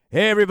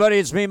Hey, everybody,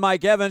 it's me,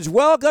 Mike Evans.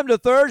 Welcome to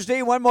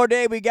Thursday. One more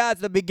day. We got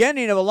the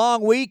beginning of a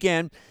long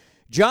weekend.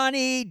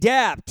 Johnny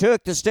Depp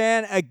took the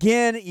stand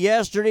again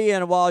yesterday,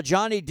 and while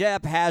Johnny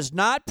Depp has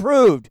not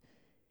proved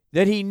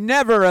that he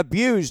never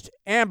abused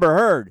Amber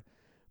Heard,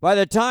 by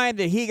the time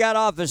that he got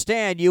off the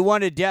stand, you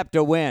wanted Depp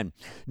to win.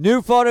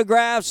 New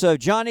photographs of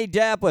Johnny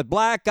Depp with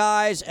black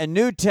eyes and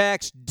new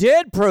text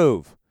did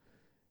prove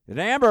that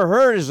Amber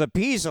Heard is a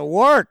piece of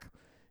work.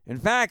 In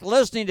fact,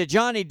 listening to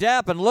Johnny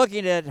Depp and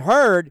looking at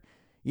Heard,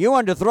 you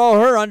wanted to throw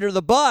her under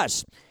the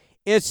bus.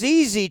 It's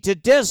easy to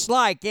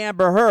dislike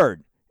Amber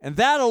Heard, and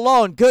that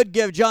alone could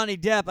give Johnny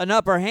Depp an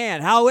upper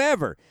hand.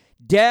 However,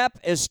 Depp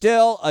is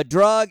still a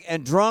drug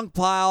and drunk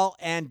pile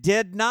and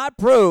did not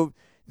prove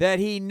that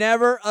he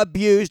never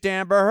abused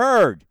Amber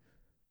Heard.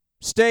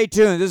 Stay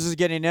tuned. This is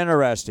getting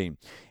interesting.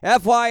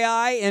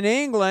 FYI, in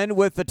England,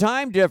 with the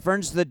time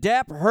difference, the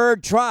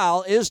Depp-Heard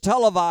trial is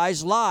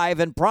televised live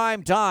in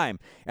prime time,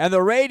 and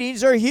the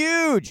ratings are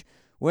huge.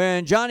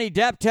 When Johnny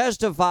Depp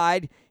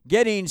testified,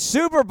 getting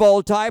Super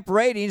Bowl-type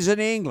ratings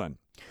in England.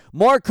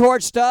 More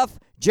court stuff,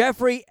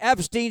 Jeffrey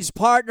Epstein's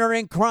partner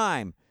in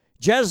crime,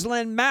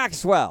 Ghislaine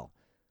Maxwell,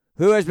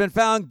 who has been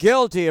found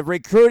guilty of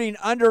recruiting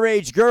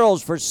underage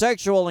girls for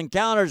sexual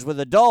encounters with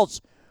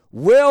adults,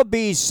 will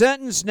be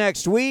sentenced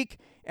next week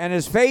and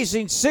is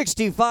facing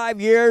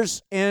 65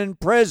 years in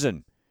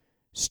prison.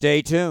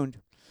 Stay tuned.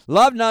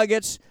 Love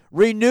Nuggets,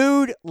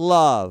 renewed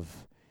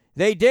love.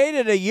 They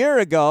dated a year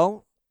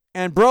ago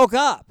and broke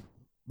up.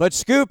 But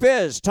scoop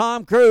is,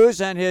 Tom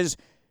Cruise and his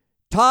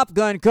Top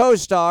Gun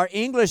co-star,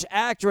 English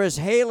actress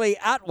Hayley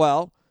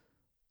Atwell,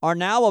 are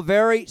now a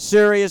very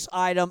serious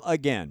item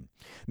again.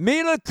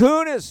 Mila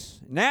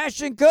Kunis,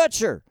 Ashton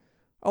Kutcher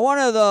are one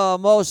of the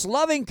most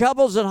loving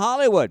couples in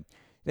Hollywood.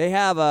 They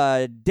have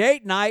a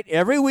date night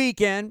every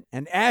weekend,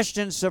 and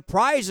Ashton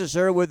surprises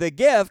her with a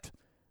gift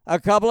a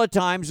couple of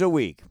times a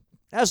week.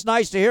 That's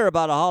nice to hear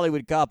about a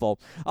Hollywood couple.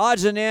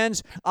 Odds and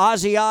ends,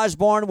 Ozzy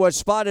Osbourne was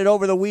spotted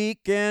over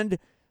the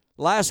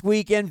last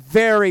weekend,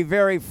 very,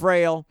 very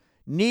frail,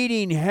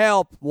 needing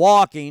help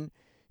walking.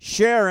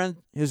 Sharon,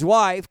 his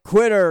wife,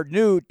 quit her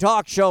new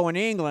talk show in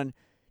England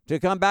to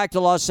come back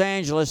to Los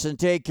Angeles and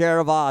take care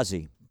of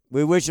Ozzy.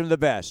 We wish him the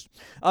best.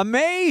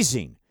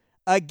 Amazing.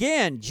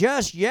 Again,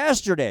 just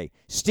yesterday,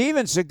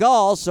 Steven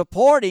Seagal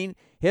supporting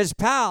his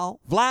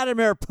pal,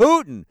 Vladimir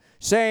Putin,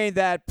 saying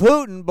that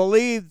Putin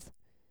believed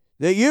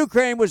that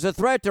Ukraine was a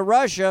threat to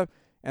Russia,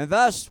 and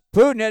thus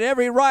Putin had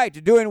every right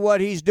to doing what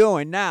he's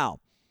doing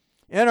now.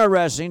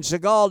 Interesting,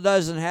 Seagal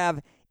doesn't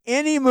have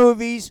any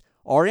movies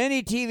or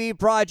any TV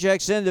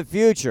projects in the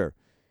future.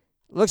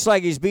 Looks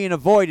like he's being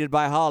avoided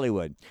by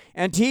Hollywood.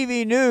 And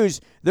TV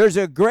news, there's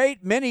a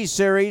great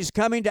miniseries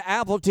coming to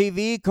Apple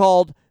TV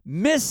called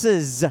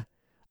Mrs.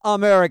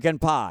 American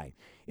Pie.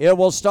 It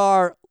will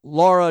star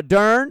Laura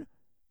Dern,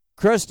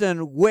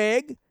 Kristen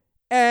Wiig,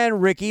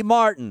 and Ricky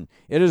Martin.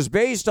 It is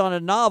based on a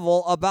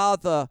novel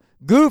about the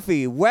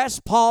goofy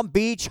West Palm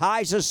Beach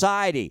high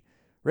society.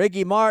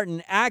 Ricky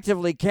Martin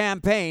actively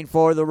campaigned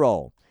for the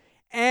role.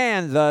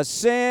 And The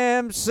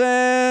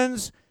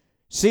Simpsons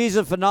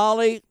season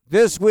finale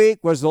this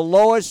week was the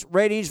lowest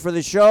ratings for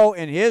the show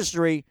in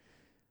history.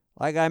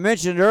 Like I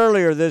mentioned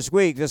earlier this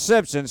week, The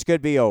Simpsons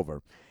could be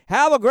over.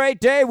 Have a great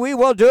day. We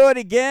will do it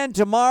again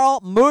tomorrow.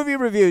 Movie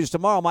reviews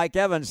tomorrow. Mike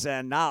Evans,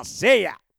 and I'll see ya.